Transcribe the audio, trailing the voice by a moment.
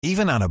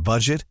Even on a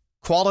budget,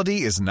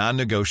 quality is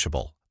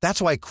non-negotiable.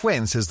 That's why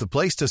Quince is the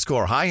place to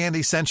score high-end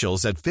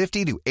essentials at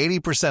 50 to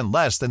 80%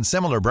 less than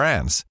similar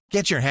brands.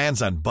 Get your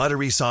hands on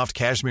buttery soft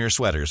cashmere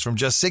sweaters from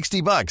just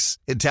 $60,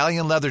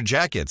 Italian leather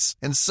jackets,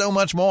 and so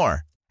much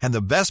more. And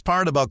the best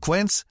part about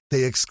Quince,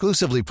 they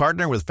exclusively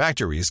partner with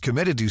factories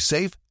committed to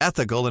safe,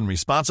 ethical, and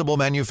responsible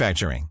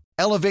manufacturing.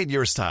 Elevate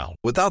your style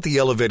without the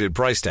elevated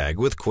price tag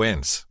with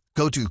Quince.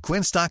 Go to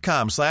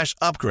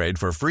quince.com/upgrade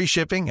for free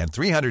shipping and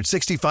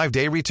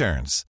 365-day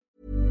returns.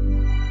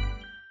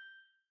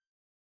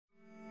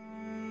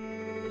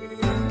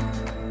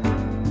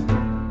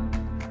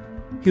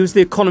 He was The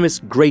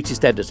Economist's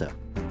greatest editor.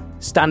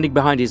 Standing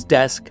behind his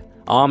desk,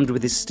 armed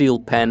with his steel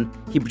pen,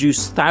 he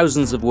produced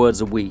thousands of words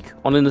a week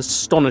on an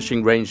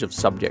astonishing range of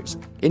subjects,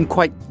 in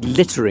quite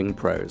glittering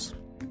prose.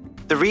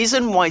 The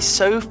reason why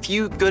so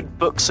few good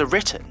books are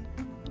written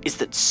is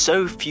that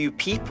so few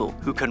people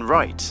who can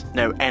write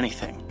know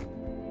anything.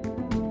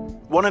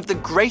 One of the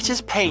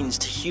greatest pains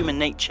to human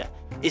nature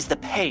is the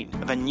pain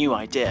of a new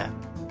idea.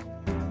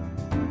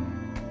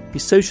 He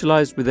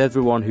socialised with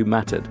everyone who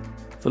mattered,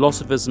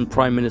 philosophers and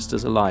prime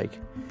ministers alike,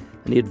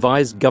 and he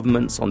advised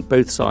governments on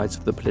both sides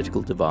of the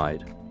political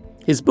divide.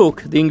 His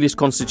book, The English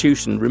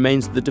Constitution,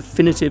 remains the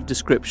definitive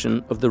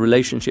description of the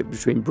relationship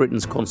between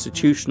Britain's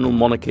constitutional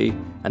monarchy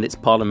and its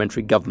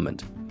parliamentary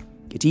government.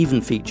 It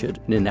even featured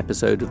in an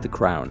episode of The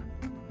Crown.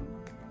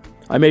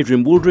 I'm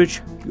Adrian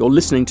Wooldridge, you're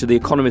listening to The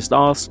Economist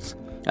Asks,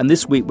 and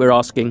this week we're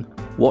asking,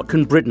 what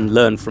can Britain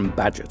learn from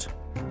Bagehot?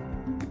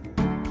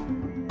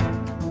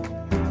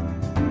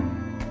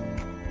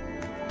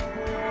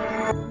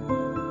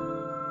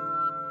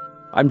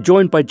 I'm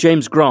joined by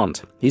James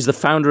Grant. He's the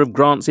founder of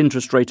Grant's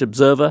Interest Rate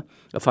Observer,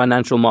 a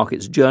financial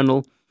markets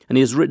journal, and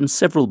he has written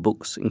several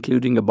books,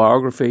 including a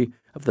biography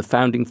of the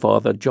founding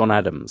father, John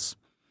Adams.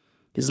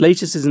 His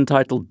latest is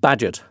entitled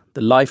Bagehot,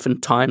 The Life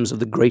and Times of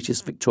the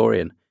Greatest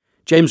Victorian.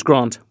 James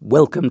Grant,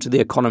 welcome to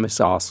The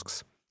Economist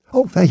Asks.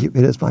 Oh, thank you.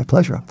 It is my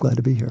pleasure. I'm glad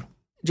to be here.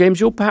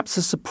 James, you're perhaps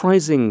a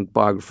surprising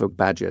biographer of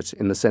Bagehot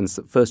in the sense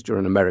that first you're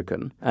an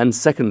American and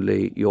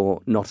secondly you're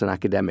not an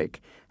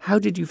academic. How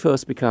did you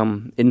first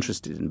become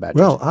interested in Bagehot?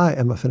 Well, I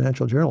am a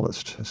financial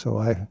journalist, so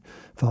I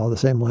follow the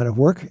same line of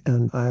work,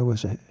 and I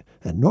was an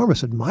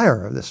enormous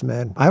admirer of this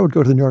man. I would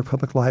go to the New York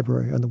Public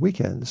Library on the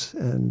weekends,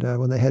 and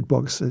when they had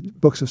books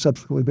have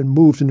subsequently been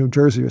moved to New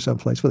Jersey or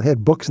someplace, but they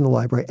had books in the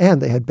library, and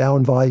they had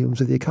bound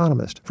volumes of The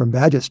Economist from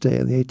Bagehot's day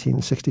in the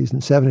 1860s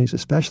and 70s,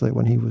 especially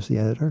when he was the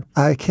editor.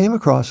 I came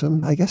across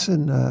him, I guess,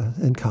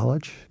 in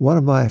college. One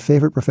of my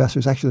favorite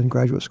professors, actually in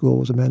graduate school,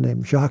 was a man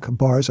named Jacques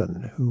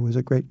Barzun, who was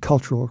a great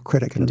cultural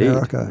critic in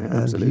America,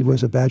 yeah, and he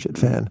was a Bagehot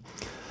fan.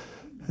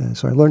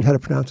 So I learned how to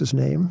pronounce his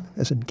name,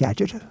 as in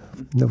Gadget,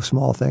 no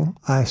small thing.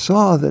 I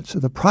saw that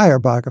the prior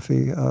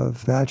biography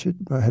of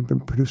Bagehot had been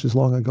produced as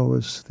long ago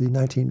as the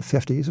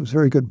 1950s. It was a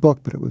very good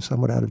book, but it was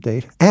somewhat out of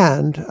date.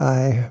 And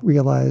I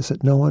realized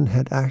that no one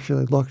had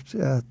actually looked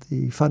at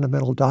the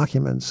fundamental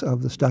documents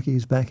of the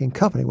Stuckey's Banking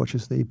Company, which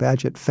is the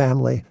Bagehot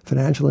family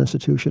financial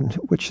institution,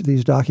 which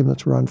these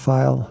documents were on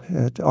file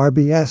at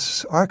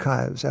RBS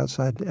archives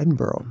outside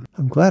Edinburgh.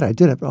 I'm glad I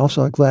did it, but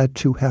also glad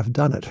to have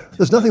done it.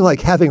 There's nothing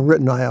like having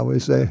written, I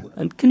always say.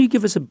 And can you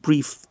give us a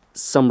brief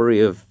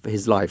summary of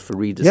his life for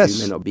readers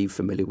who may not be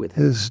familiar with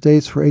him? His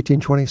dates were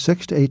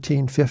 1826 to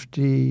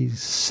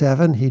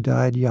 1857. He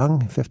died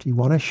young,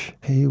 51-ish.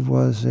 He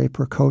was a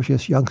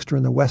precocious youngster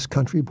in the West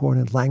Country, born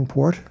in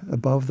Langport,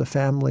 above the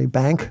family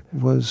bank.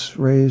 Was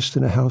raised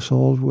in a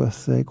household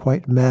with a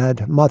quite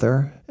mad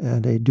mother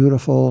and a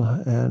dutiful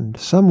and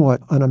somewhat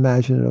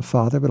unimaginative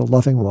father, but a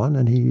loving one,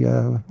 and he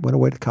went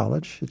away to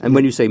college. And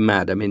when you say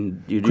mad, I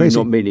mean, you're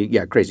not meaning,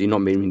 crazy, you're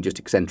not meaning just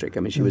eccentric. I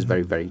mean, she was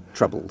very, very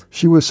troubled.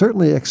 She was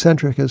certainly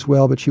eccentric as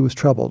well, but she was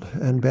troubled,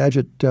 and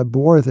Bagehot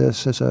bore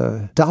this as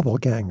a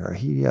doppelganger.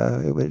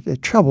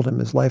 It troubled him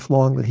his life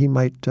long that he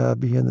might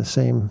be in the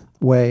same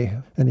way,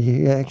 and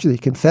he actually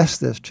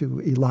confessed this to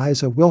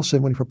Eliza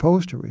Wilson when he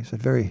proposed to her. He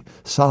said very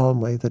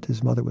solemnly that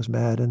his mother was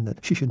mad and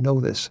that she should know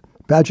this.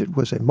 Bagehot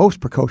was a most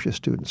precocious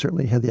student,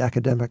 certainly had the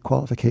academic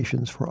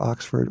qualifications for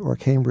Oxford or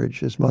Cambridge.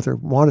 His mother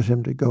wanted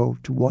him to go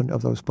to one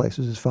of those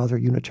places. His father,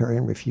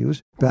 Unitarian,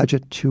 refused.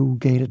 Bagehot, to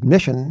gain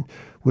admission,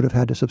 would have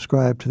had to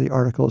subscribe to the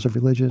Articles of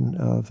Religion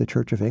of the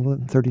Church of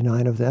England,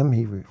 39 of them.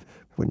 He were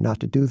not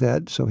to do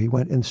that, so he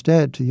went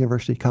instead to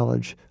University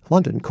College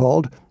London,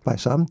 called by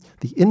some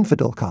the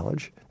Infidel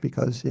College,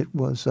 because it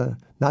was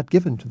not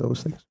given to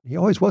those things. He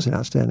always was an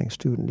outstanding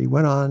student. He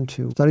went on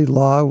to study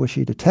law, which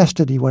he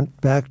detested. He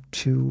went back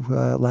to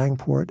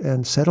Langport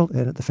and settled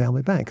in at the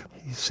family bank.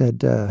 He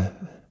said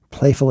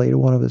playfully to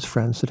one of his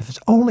friends that if it's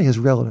only his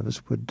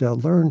relatives would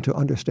learn to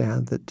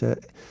understand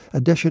that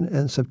addition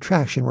and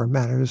subtraction were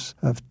matters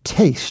of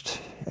taste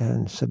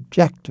and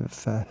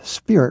subjective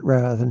spirit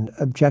rather than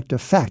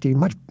objective fact, he'd be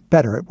much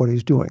better at what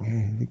he's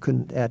doing. He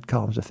couldn't add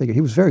columns of figures.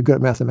 He was very good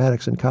at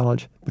mathematics in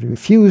college, but he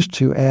refused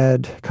to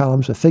add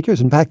columns of figures.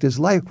 In fact, his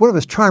life, one of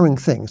his charming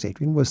things,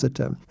 Adrian, was that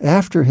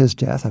after his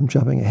death, I'm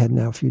jumping ahead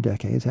now a few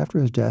decades, after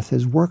his death,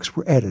 his works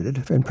were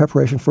edited in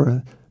preparation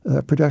for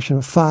production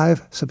of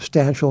 5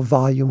 substantial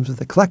volumes of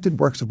the collected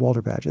works of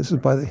Walter Bagehot. This is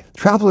by the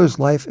Travelers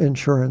Life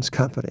Insurance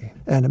Company.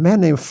 And a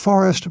man named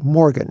Forrest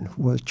Morgan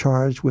was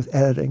charged with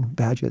editing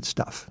Bagehot's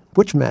stuff,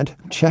 which meant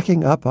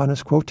checking up on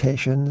his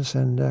quotations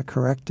and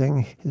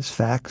correcting his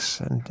facts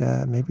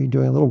and maybe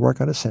doing a little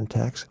work on his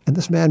syntax. And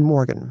this man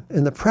Morgan,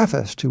 in the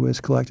preface to his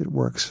collected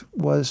works,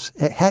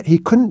 he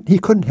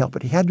couldn't help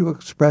it. He had to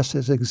express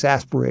his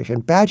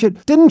exasperation.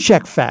 Bagehot didn't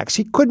check facts.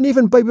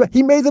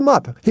 He made them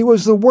up. He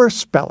was the worst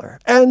speller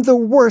and the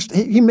worst.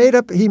 He made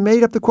up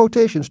the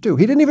quotations too.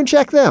 He didn't even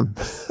check them.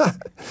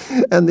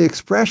 And the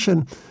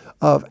expression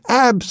of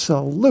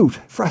absolute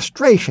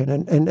frustration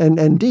and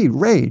indeed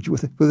rage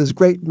with his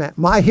great man,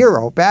 my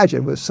hero,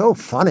 Bagehot, was so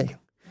funny.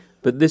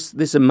 But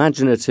this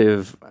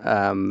imaginative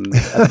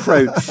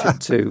approach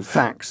to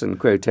facts and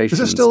quotations...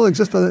 Does this still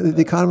exist by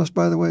the Economist,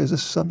 by the way? Is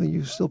this something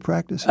you still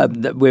practice?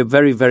 We're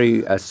very,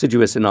 very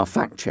assiduous in our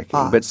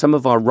fact-checking, but some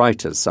of our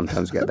writers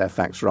sometimes get their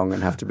facts wrong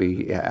and have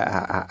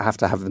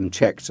to have them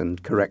checked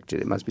and corrected,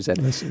 it must be said.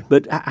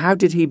 But how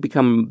did he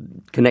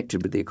become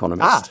connected with The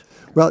Economist?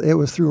 Well, it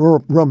was through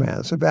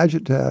romance.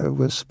 Bagehot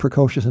was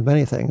precocious in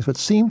many things, but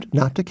seemed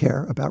not to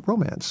care about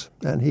romance.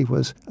 And he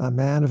was a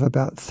man of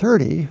about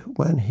 30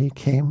 when he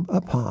came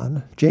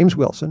upon James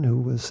Wilson, who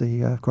was,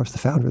 of course, the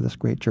founder of this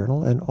great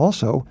journal, and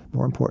also,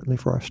 more importantly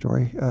for our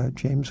story,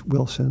 James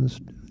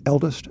Wilson's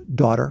eldest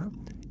daughter,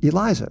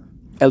 Eliza.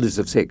 Eldest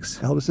of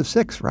 6. Eldest of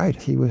 6, right.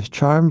 He was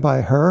charmed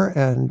by her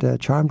and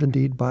charmed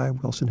indeed by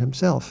Wilson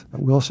himself.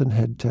 Wilson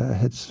had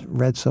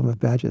read some of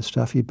Bagehot's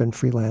stuff. He'd been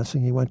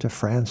freelancing. He went to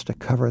France to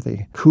cover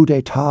the coup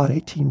d'etat in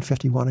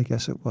 1851, I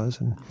guess it was.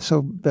 And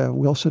so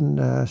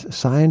Wilson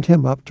signed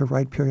him up to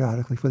write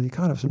periodically for The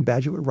Economist. And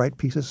Bagehot would write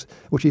pieces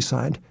which he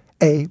signed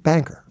a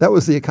banker. That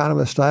was The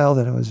Economist style.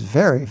 Then it was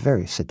very,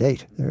 very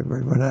sedate. They would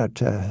run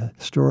out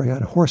story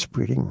on horse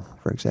breeding,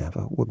 for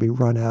example, would be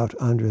run out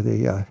under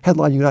the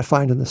headline you not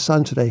find in the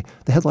Sun today.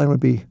 The headline would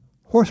be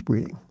horse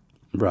breeding.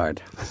 Right.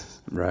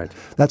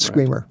 That's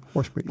Screamer,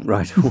 horse breeding.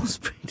 Right, horse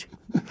breeding.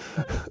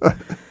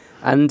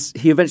 And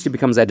he eventually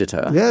becomes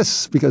editor.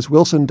 Yes, because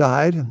Wilson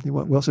died.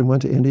 Wilson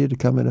went to India to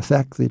become, in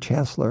effect, the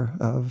chancellor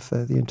of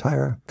the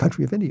entire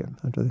country of India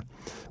under the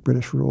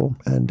British rule.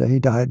 And he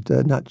died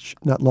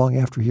not long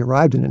after he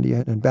arrived in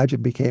India. And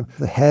Bagehot became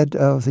the head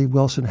of the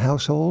Wilson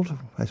household,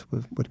 as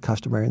was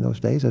customary in those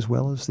days, as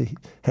well as the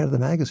head of the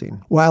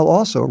magazine, while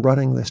also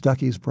running the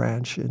Stuckey's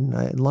branch in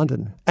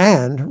London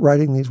and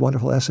writing these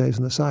wonderful essays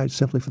on the side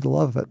simply for the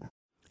love of it.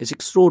 It's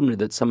extraordinary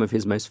that some of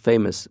his most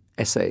famous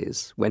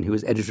essays, when he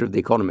was editor of The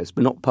Economist,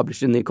 were not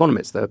published in The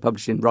Economist. They were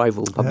published in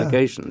rival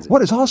publications.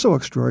 What is also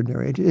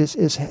extraordinary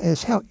is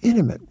how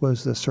intimate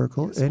was the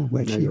circle in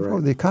which he wrote.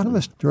 Right. The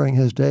Economist during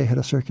his day had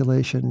a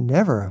circulation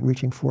never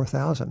reaching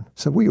 4,000.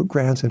 So we,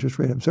 Grant's Interest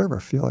Rate Observer,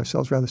 feel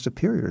ourselves rather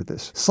superior to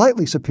this,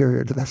 slightly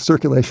superior to that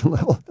circulation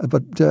level.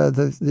 But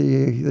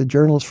the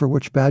journals for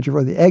which Bagehot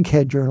wrote, the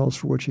egghead journals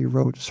for which he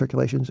wrote,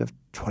 circulations of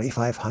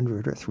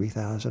 2,500 or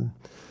 3,000.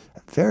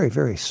 A very,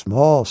 very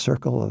small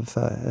circle of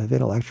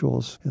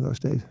intellectuals in those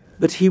days.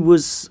 But he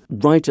was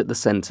right at the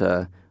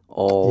centre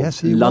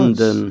of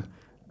London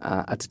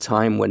at a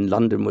time when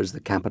London was the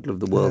capital of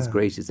the world's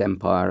greatest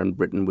empire and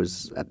Britain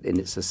was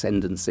in its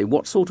ascendancy.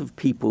 What sort of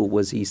people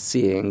was he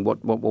seeing?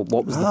 What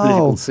was the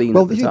political scene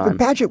at the time?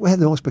 Bagehot had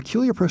the most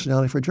peculiar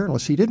personality for a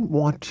journalist. He didn't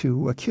want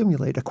to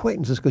accumulate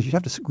acquaintances because you'd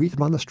have to greet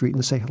them on the street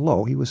and say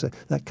hello. He was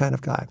that kind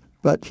of guy.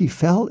 But he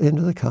fell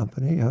into the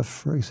company of,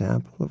 for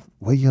example, of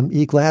William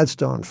E.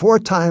 Gladstone, 4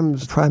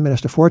 times Prime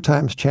Minister, 4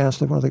 times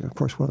Chancellor, one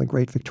of the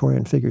great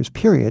Victorian figures,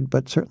 period,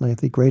 but certainly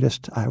the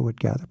greatest, I would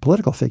gather,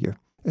 political figure.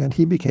 And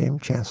he became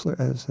Chancellor,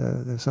 as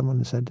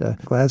someone said,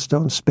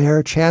 Gladstone's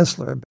spare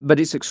Chancellor. But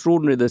it's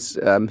extraordinary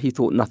that he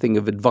thought nothing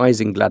of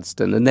advising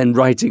Gladstone and then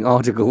writing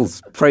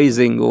articles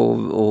praising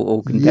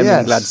or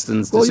condemning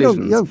Gladstone's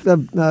decisions.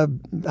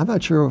 I'm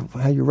not sure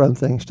how you run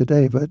things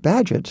today, but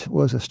Bagehot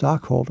was a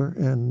stockholder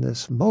in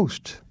this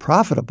most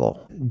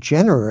profitable,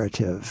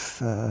 generative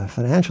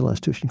financial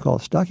institution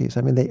called Stuckey's.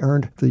 I mean, they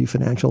earned, for you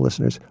financial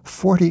listeners,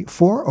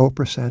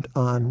 40%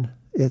 on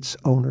its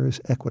owner's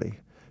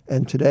equity.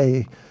 And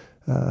today,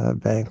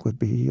 bank would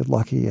be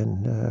lucky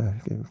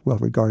and well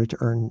regarded to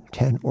earn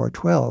 10 or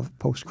 12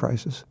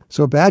 post-crisis.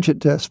 So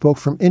Bagehot spoke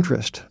from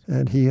interest,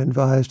 and he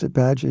advised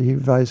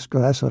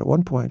Gladstone at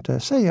one point,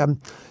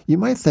 you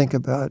might think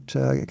about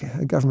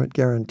government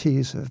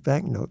guarantees of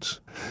banknotes.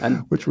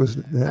 And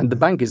the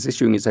bank is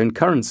issuing its own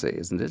currency,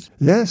 isn't it?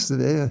 Yes.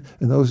 In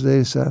those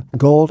days,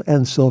 gold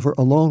and silver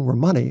alone were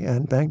money,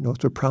 and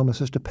banknotes were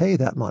promises to pay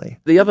that money.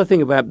 The other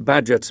thing about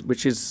Bagehot,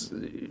 which is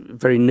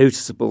very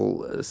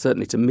noticeable,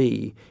 certainly to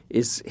me,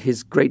 is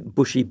his great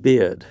bushy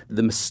beard,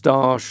 the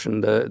moustache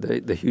and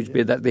the huge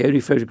beard. That's the only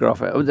photograph,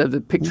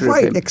 the picture of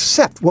him. Right,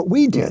 except what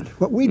we did.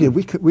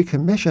 We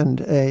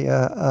commissioned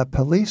a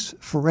police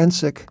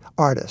forensic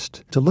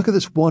artist to look at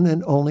this one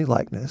and only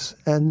likeness,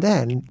 and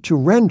then to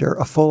render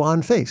a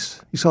full-on face.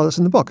 You saw this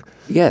in the book.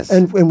 Yes.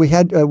 And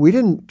we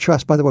didn't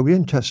trust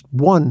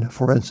one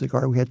forensic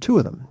artist. We had 2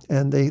 of them,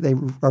 and they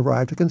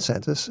arrived at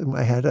consensus. And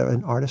I had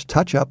an artist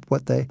touch up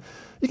what they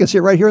You can see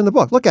it right here in the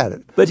book. Look at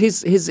it. But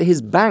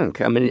his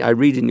bank, I mean, I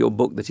read in your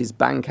book that his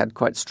bank had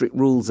quite strict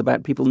rules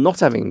about people not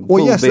having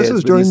full beards. This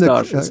was during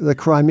moustaches. the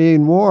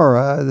Crimean War.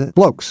 The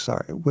blokes,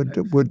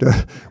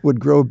 would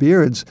grow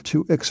beards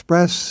to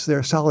express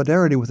their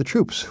solidarity with the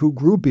troops who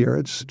grew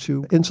beards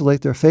to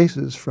insulate their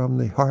faces from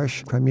the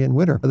harsh Crimean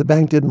winter. The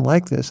bank didn't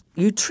like this.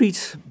 You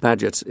treat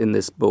Bagehot in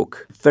this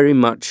book very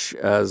much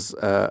as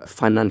a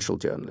financial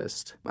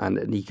journalist and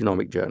an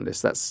economic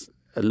journalist. That's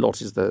a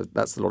lot of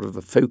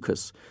the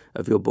focus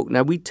of your book.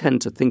 Now, we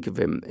tend to think of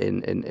him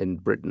in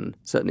Britain,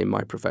 certainly in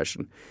my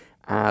profession,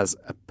 as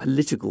a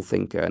political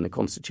thinker and a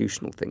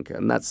constitutional thinker.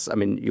 And that's, I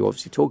mean, you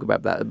obviously talk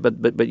about that,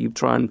 but you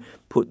try and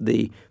put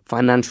the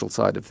financial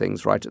side of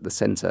things right at the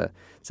center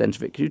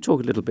of it. Can you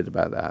talk a little bit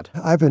about that?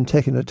 I've been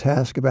taken to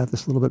task about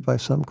this a little bit by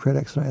some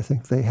critics, and I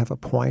think they have a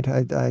point.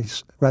 I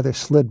rather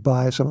slid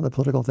by some of the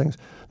political things.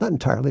 Not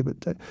entirely,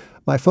 but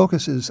my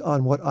focus is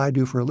on what I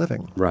do for a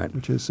living, right?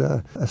 Which is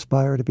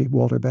aspire to be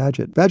Walter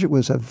Bagehot. Bagehot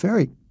was a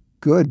very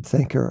good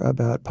thinker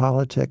about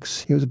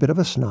politics. He was a bit of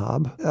a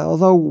snob,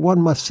 although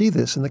one must see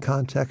this in the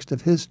context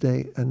of his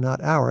day and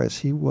not ours.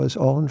 He was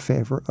all in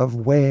favor of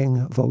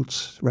weighing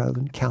votes rather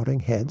than counting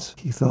heads.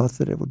 He thought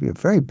that it would be a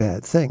very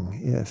bad thing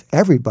if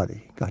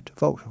everybody got to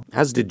vote.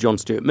 As did John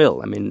Stuart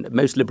Mill. I mean,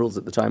 most liberals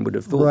at the time would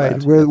have thought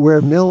that. Right.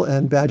 Where Mill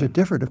and Bagehot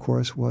differed, of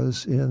course,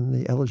 was in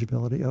the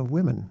eligibility of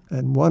women.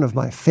 And one of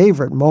my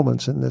favorite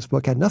moments in this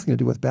book had nothing to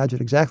do with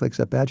Bagehot exactly,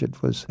 except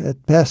Bagehot was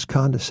at best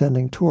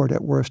condescending toward,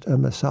 at worst a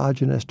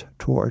misogynist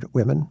toward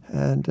women.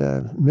 And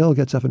Mill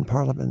gets up in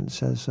Parliament and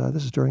says,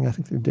 this is during, I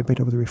think, the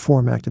debate over the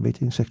Reform Act of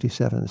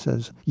 1867,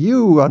 says,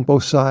 you on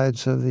both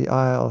sides of the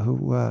aisle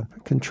who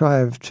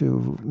contrived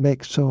to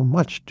make so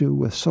much do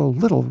with so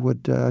little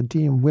would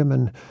deem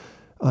women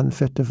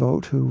unfit to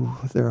vote, who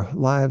their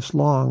lives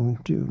long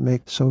do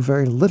make so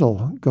very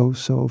little go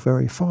so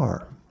very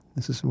far.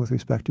 This is with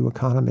respect to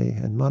economy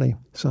and money.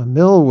 So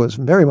Mill was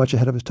very much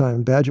ahead of his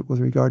time. Bagehot, with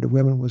regard to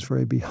women, was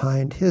very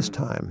behind his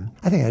time.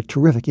 I think I had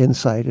terrific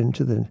insight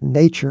into the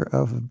nature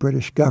of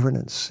British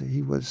governance.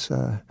 He was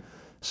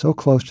so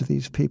close to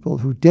these people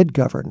who did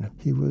govern.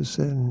 He was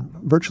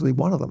virtually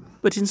one of them.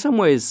 But in some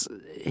ways,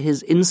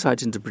 his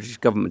insight into British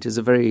government is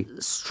a very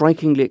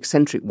strikingly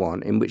eccentric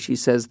one, in which he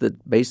says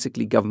that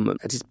basically government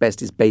at its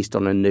best is based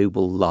on a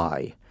noble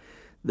lie,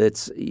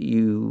 that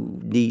you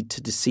need to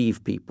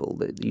deceive people,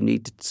 that you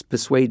need to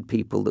persuade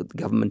people that the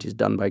government is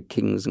done by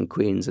kings and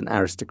queens and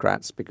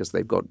aristocrats because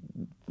they've got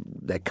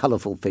their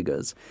colourful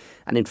figures.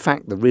 And in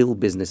fact, the real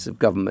business of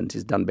government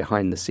is done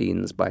behind the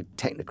scenes by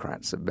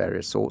technocrats of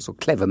various sorts, or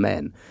clever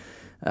men,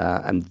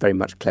 and very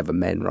much clever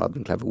men rather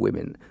than clever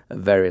women of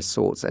various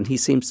sorts. And he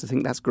seems to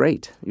think that's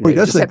great. He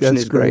does think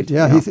that's is great.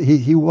 Yeah.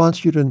 He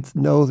wants you to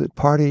know that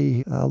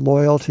party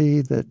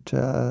loyalty, that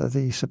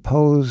the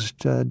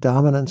supposed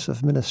dominance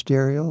of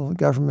ministerial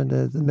government,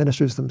 the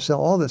ministers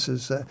themselves, all this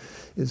is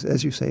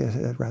as you say,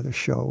 a rather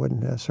show.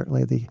 And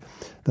certainly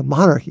the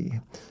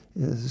monarchy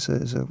is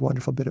a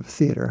wonderful bit of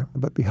theater.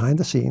 But behind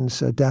the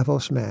scenes,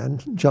 Davos man,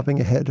 jumping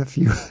ahead a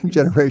few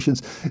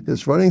generations,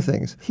 is running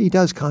things. He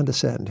does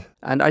condescend.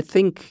 And I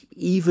think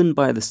even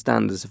by the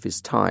standards of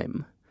his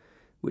time,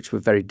 which were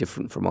very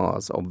different from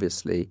ours,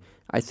 obviously,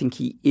 I think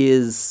he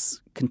is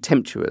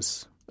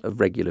contemptuous of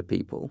regular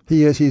people.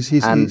 He is.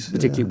 He's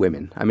particularly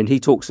women. I mean, he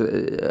talks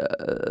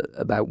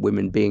about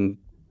women being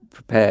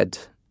prepared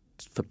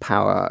for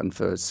power and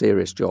for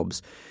serious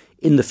jobs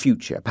in the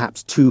future,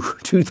 perhaps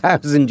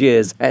 2,000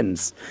 years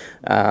hence,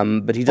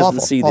 but he doesn't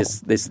see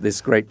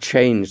this great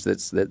change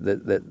that's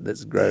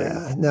growing.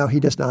 Yeah, no, he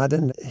does not,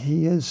 and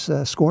he is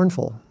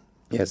scornful.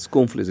 Yes,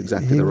 scornful is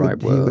exactly the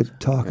right word. He would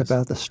talk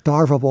about the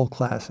starvable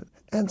class.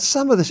 And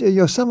some of this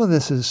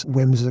is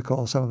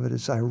whimsical. Some of it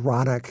is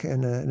ironic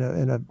in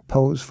a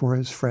pose for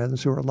his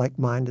friends who are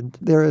like-minded.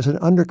 There is an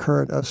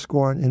undercurrent of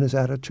scorn in his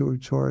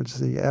attitude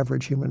towards the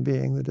average human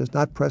being that is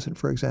not present,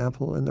 for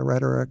example, in the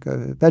rhetoric.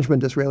 Benjamin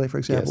Disraeli, for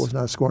example, was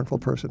not a scornful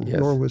person,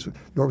 nor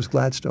was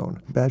Gladstone.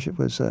 Bagehot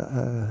was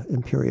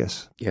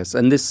imperious. Yes,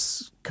 and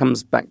this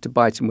comes back to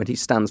bite him when he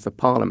stands for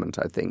Parliament,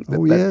 I think.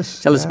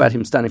 Tell us about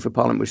him standing for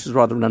Parliament, which is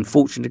rather an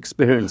unfortunate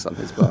experience on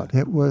his part.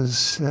 It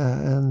was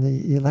in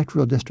the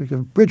electoral district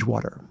of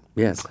Bridgewater.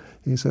 Yes.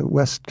 He's a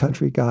West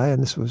Country guy,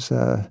 and this was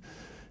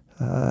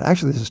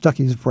actually this is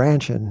Stuckey's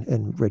branch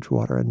in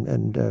Bridgewater,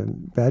 and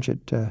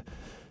Bagehot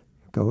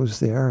goes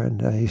there,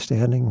 and he's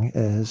standing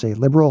as a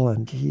Liberal,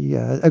 and he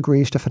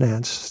agrees to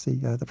finance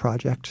the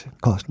project.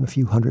 Cost him a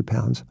few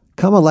 £100.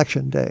 Come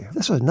election day,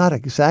 this was not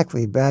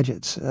exactly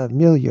Bagehot's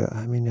milieu.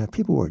 I mean,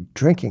 people were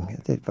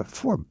drinking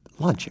before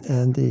lunch,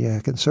 and the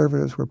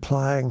Conservatives were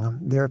plying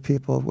their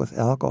people with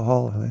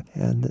alcohol,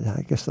 and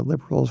I guess the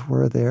Liberals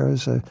were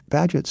theirs.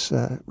 Bagehot's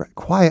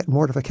quiet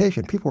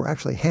mortification. People were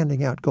actually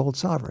handing out gold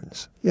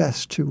sovereigns,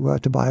 yes, to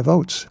buy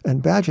votes.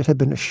 And Bagehot had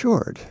been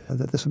assured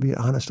that this would be an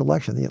honest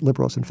election. The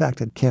Liberals, in fact,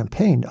 had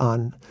campaigned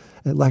on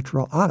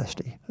electoral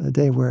honesty. The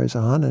day wears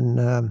on, and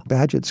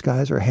Bagehot's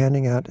guys are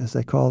handing out, as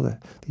they call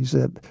these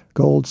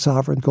gold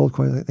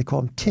coins, they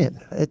call them tin.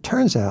 It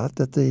turns out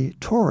that the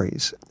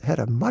Tories had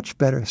a much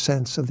better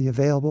sense of the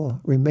available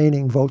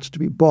remaining votes to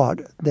be bought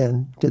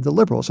than did the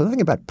Liberals. So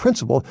nothing about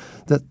principle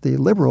that the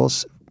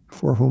Liberals,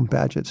 for whom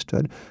Bagehot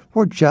stood,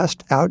 were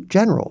just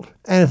out-generaled.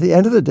 And at the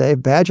end of the day,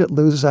 Bagehot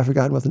loses, I've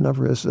forgotten what the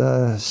number is,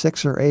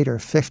 6 or 8 or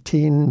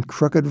 15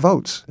 crooked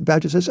votes.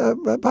 Bagehot says,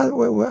 by the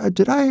way,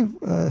 did I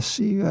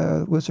see,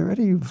 was there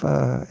any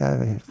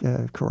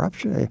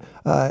corruption?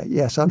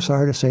 Yes, I'm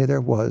sorry to say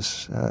there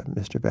was,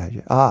 Mr.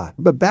 Bagehot.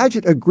 But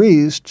Bagehot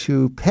agrees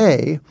to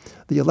pay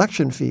the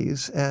election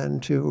fees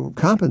and to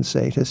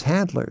compensate his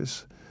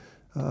handlers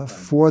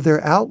for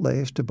their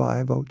outlays to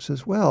buy votes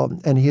as well.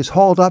 And he is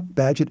hauled up,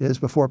 Bagehot is,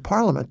 before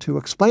Parliament to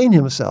explain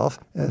himself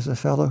as a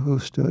fellow who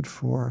stood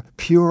for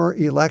pure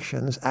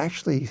elections,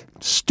 actually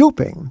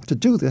stooping to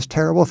do this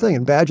terrible thing.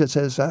 And Bagehot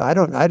says, I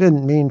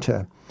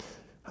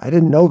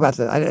didn't know about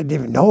that. I didn't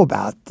even know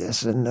about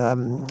this.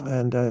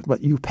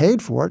 But you paid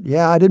for it.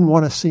 Yeah, I didn't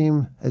want to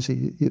seem,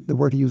 the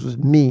word he used was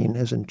mean,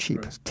 as in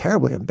cheap. It's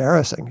terribly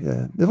embarrassing.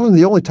 It was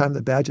the only time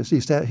that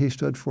Bagehot, he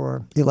stood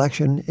for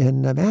election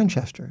in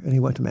Manchester. And he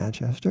went to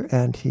Manchester,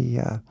 and he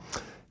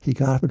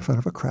got up in front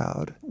of a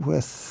crowd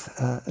with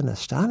an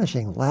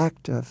astonishing lack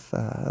of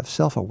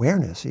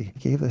self-awareness. He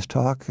gave this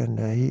talk, and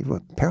he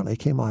apparently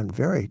came on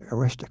very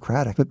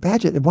aristocratic. But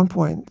Bagehot at one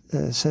point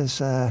says,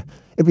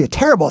 it'd be a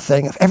terrible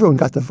thing if everyone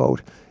got the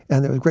vote.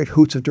 And there was great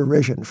hoots of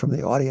derision from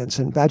the audience.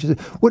 And Bagehot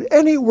said, would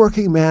any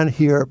working man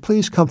here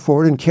please come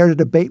forward and care to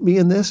debate me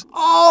in this?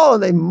 Oh,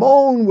 and they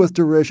moan with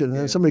derision. And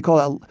then somebody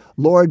called out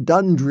Lord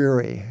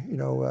Dundreary.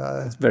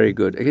 That's very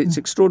good. It's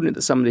extraordinary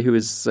that somebody who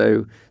is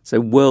so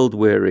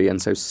world-weary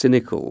and so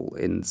cynical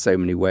in so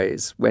many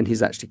ways, when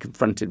he's actually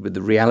confronted with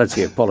the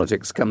reality of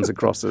politics, comes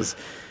across as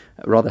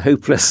a rather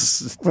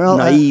hopeless,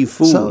 naive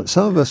fool.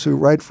 Some of us who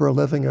write for a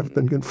living have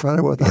been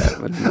confronted with that.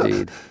 Yeah,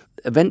 indeed.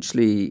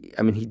 Eventually,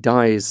 he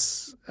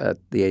dies at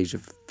the age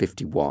of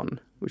 51,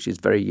 which is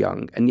very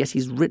young, and yet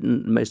he's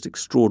written the most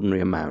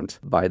extraordinary amount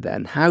by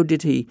then. How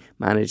did he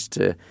manage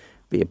to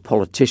be a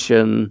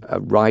politician, a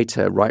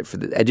writer,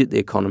 edit The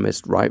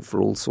Economist, write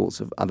for all sorts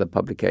of other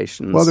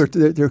publications? Well,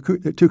 there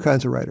are two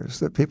kinds of writers.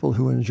 There are people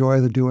who enjoy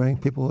the doing,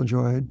 people who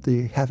enjoy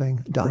the having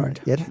done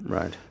it.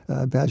 Right.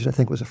 Bagehot, I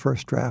think, was a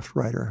first draft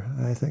writer.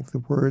 I think the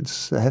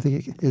words,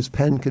 his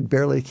pen could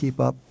barely keep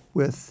up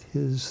with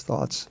his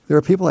thoughts. There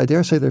are people, I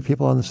dare say there are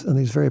people on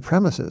these very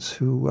premises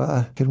who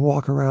can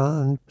walk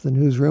around the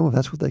newsroom, if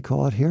that's what they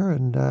call it here,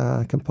 and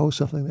compose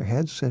something in their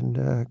heads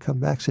and come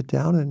back, sit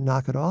down and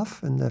knock it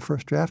off. And the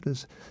first draft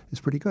is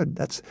pretty good.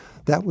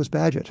 That was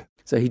Bagehot.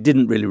 So he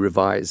didn't really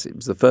revise. It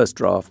was the first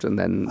draft and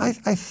then... I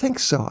think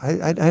so.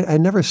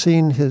 I'd never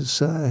seen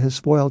his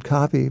spoiled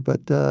copy,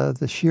 but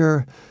the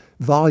sheer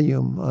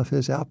volume of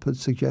his output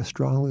suggests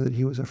strongly that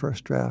he was a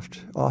first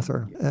draft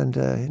author. And,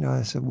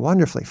 it's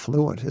wonderfully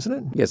fluent, isn't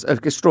it? Yes,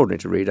 extraordinary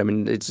to read.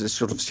 It's a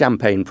sort of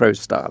champagne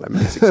prose style.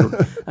 It's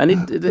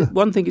and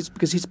one thing is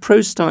because his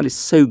prose style is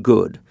so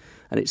good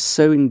and it's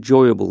so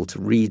enjoyable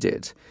to read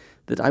it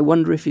that I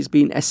wonder if he's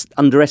been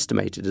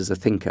underestimated as a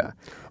thinker.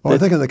 Well, I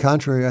think on the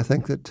contrary, I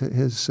think that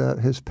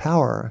his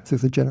power through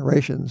the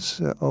generations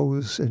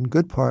owes in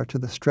good part to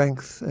the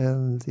strength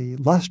and the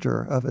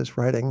luster of his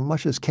writing,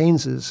 much as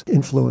Keynes's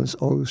influence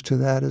owes to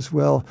that as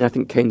well. I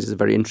think Keynes is a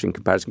very interesting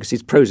comparison because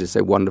his prose is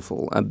so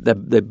wonderful.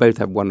 They both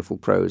have wonderful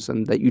prose,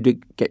 and that you do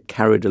get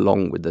carried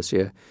along with the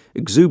sheer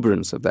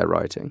exuberance of their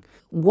writing.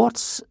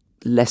 What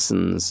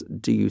lessons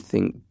do you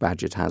think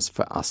Bagehot has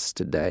for us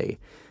today?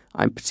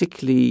 I'm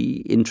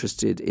particularly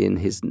interested in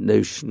his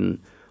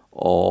notion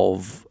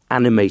of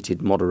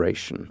animated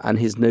moderation and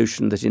his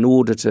notion that in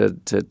order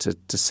to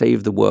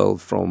save the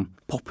world from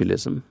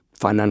populism,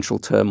 financial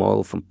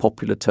turmoil, from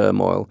popular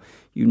turmoil,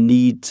 you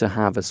need to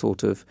have a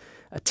sort of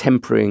a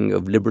tempering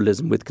of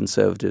liberalism with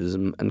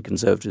conservatism and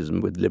conservatism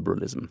with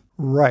liberalism.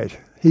 Right.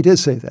 He did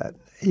say that.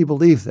 He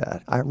believed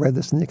that. I read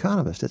this in The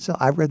Economist itself.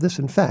 I read this,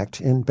 in fact,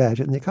 in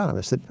Bagehot in The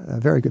Economist, a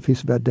very good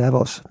piece about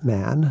Davos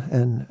man,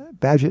 and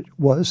Bagehot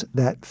was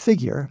that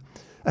figure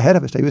ahead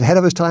of his time. He was ahead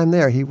of his time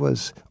there. He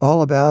was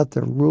all about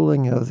the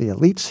ruling of the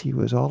elites. He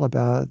was all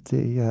about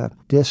the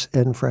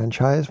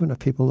disenfranchisement of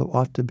people who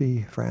ought to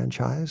be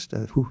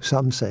franchised, who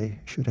some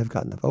say should have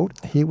gotten the vote.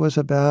 He was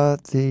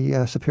about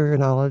the superior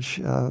knowledge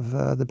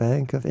of the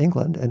Bank of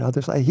England and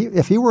others.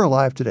 If he were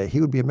alive today,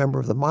 he would be a member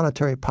of the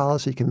Monetary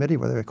Policy Committee,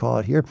 whatever they call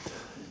it here.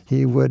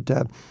 He would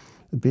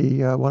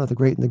be one of the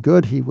great and the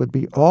good. He would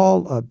be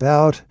all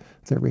about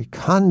the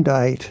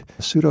recondite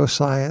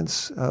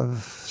pseudoscience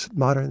of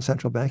modern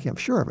central banking. I'm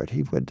sure of it.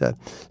 He would,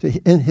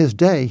 in his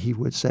day, he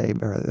would say,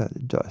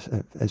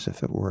 as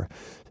if it were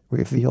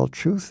revealed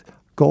truth,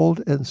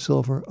 gold and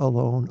silver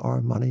alone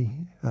are money.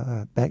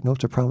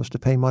 Banknotes are promised to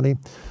pay money.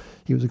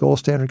 He was a gold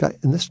standard guy.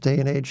 In this day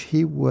and age,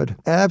 he would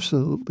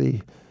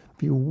absolutely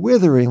be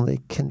witheringly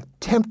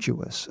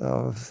contemptuous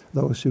of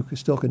those who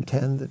still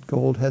contend that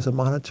gold has a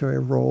monetary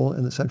role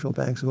and the central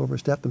banks have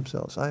overstepped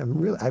themselves.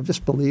 I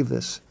just believe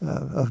this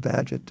of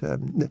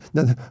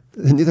Bagehot.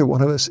 Neither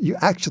one of us, you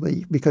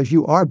actually, because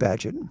you are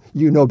Bagehot,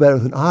 you know better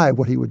than I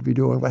what he would be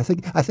doing. But I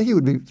think he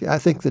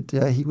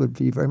would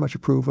be very much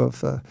approve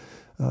of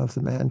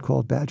the man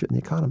called Bagehot in The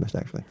Economist,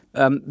 actually.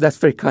 That's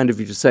very kind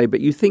of you to say,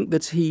 but you think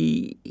that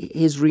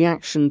his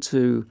reaction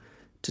to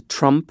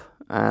Trump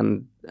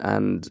and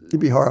he'd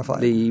be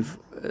horrified. Leave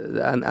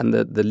and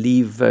the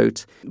Leave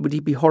vote, would he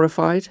be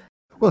horrified?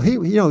 Well, The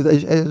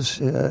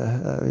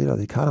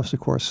Economist, of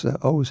course,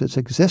 owes its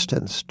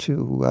existence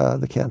to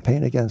the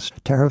campaign against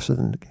tariffs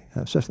and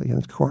especially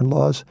against corn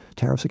laws,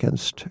 tariffs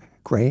against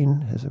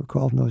grain, as they were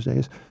called in those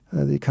days.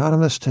 The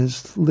Economist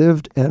has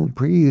lived and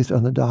breathed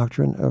on the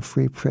doctrine of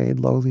free trade,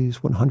 lo,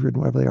 these 100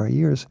 and whatever they are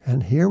years.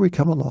 And here we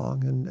come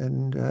along,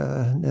 and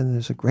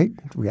there's a great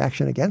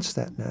reaction against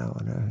that now.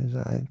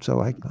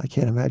 So I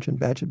can't imagine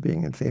Bagehot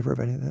being in favor of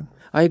any of them.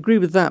 I agree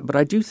with that, but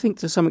I do think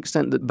to some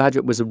extent that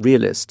Bagehot was a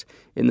realist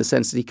in the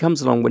sense that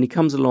when he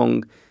comes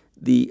along,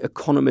 The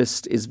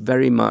Economist is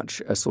very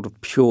much a sort of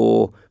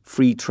pure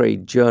free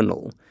trade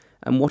journal.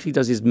 And what he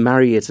does is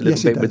marry it a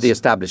little bit with the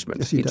establishment.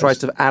 Yes, he tries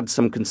to add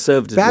some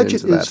conservatism into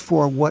that. Bagehot is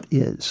for what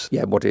is.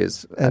 Yeah, what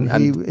is. And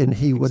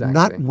he would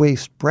not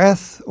waste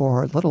breath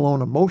or let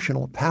alone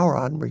emotional power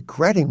on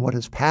regretting what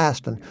is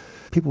past. And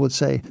people would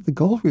say, the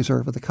gold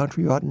reserve of the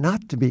country ought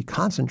not to be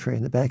concentrated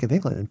in the Bank of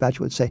England. And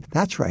Bagehot would say,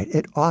 that's right,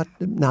 it ought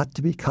not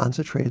to be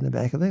concentrated in the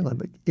Bank of England.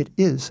 But it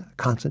is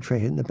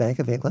concentrated in the Bank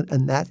of England,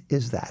 and that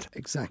is that.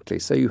 Exactly.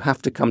 So you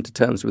have to come to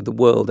terms with the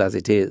world as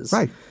it is.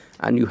 Right.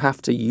 And you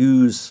have to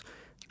use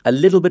a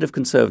little bit of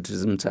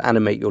conservatism to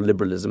animate your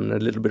liberalism and a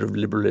little bit of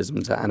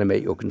liberalism to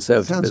animate your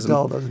conservatism. Sounds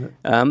dull, doesn't it?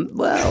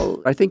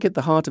 Well, I think at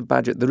the heart of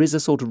Bagehot there is a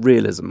sort of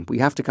realism. We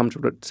have to come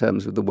to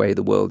terms with the way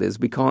the world is.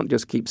 We can't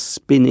just keep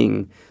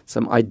spinning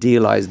some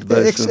idealized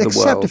version of the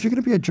world. Except if you're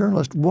going to be a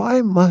journalist,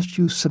 why must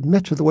you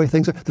submit to the way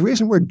things are? The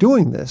reason we're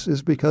doing this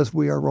is because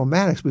we are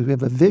romantics, because we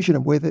have a vision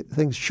of the way that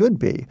things should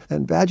be.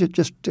 And Bagehot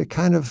just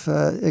kind of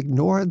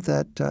ignored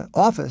that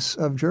office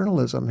of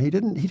journalism. He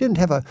didn't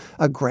have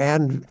a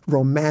grand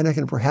romantic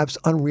and perhaps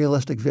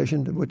unrealistic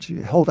vision which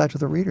you hold out to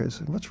the readers.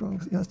 And what's wrong?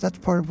 That's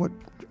part of what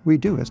we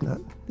do, isn't it?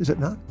 Is it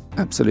not?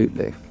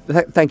 Absolutely.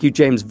 Thank you,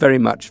 James, very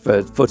much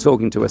for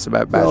talking to us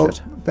about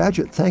Bagehot. Well,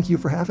 Bagehot, thank you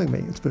for having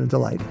me. It's been a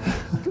delight.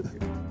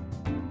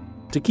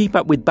 To keep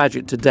up with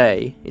Bagehot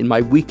today, in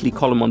my weekly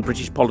column on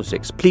British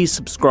politics, please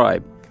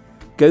subscribe.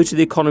 Go to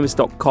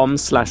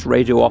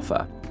theeconomist.com/radio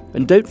offer.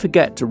 And don't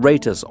forget to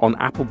rate us on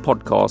Apple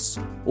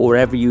Podcasts or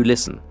wherever you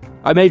listen.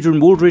 I'm Adrian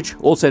Wooldridge,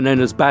 also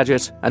known as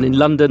Bagehot, and in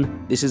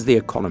London, this is The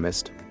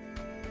Economist.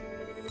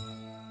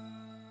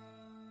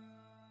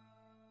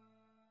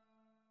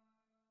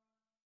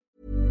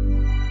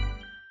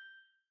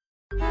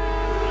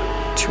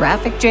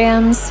 Traffic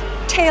jams,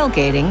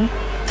 tailgating,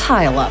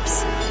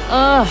 pile-ups.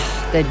 Ugh,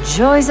 the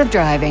joys of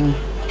driving.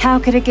 How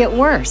could it get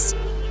worse?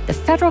 The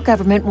federal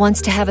government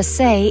wants to have a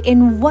say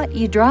in what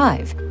you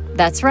drive.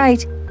 That's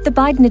right. The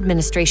Biden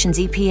administration's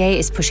EPA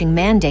is pushing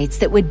mandates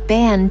that would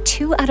ban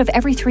 2 out of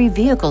every 3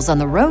 vehicles on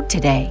the road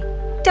today.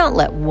 Don't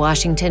let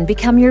Washington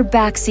become your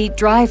backseat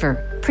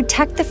driver.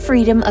 Protect the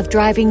freedom of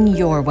driving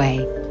your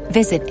way.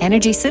 Visit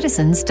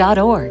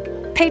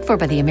EnergyCitizens.org. Paid for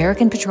by the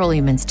American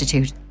Petroleum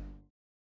Institute.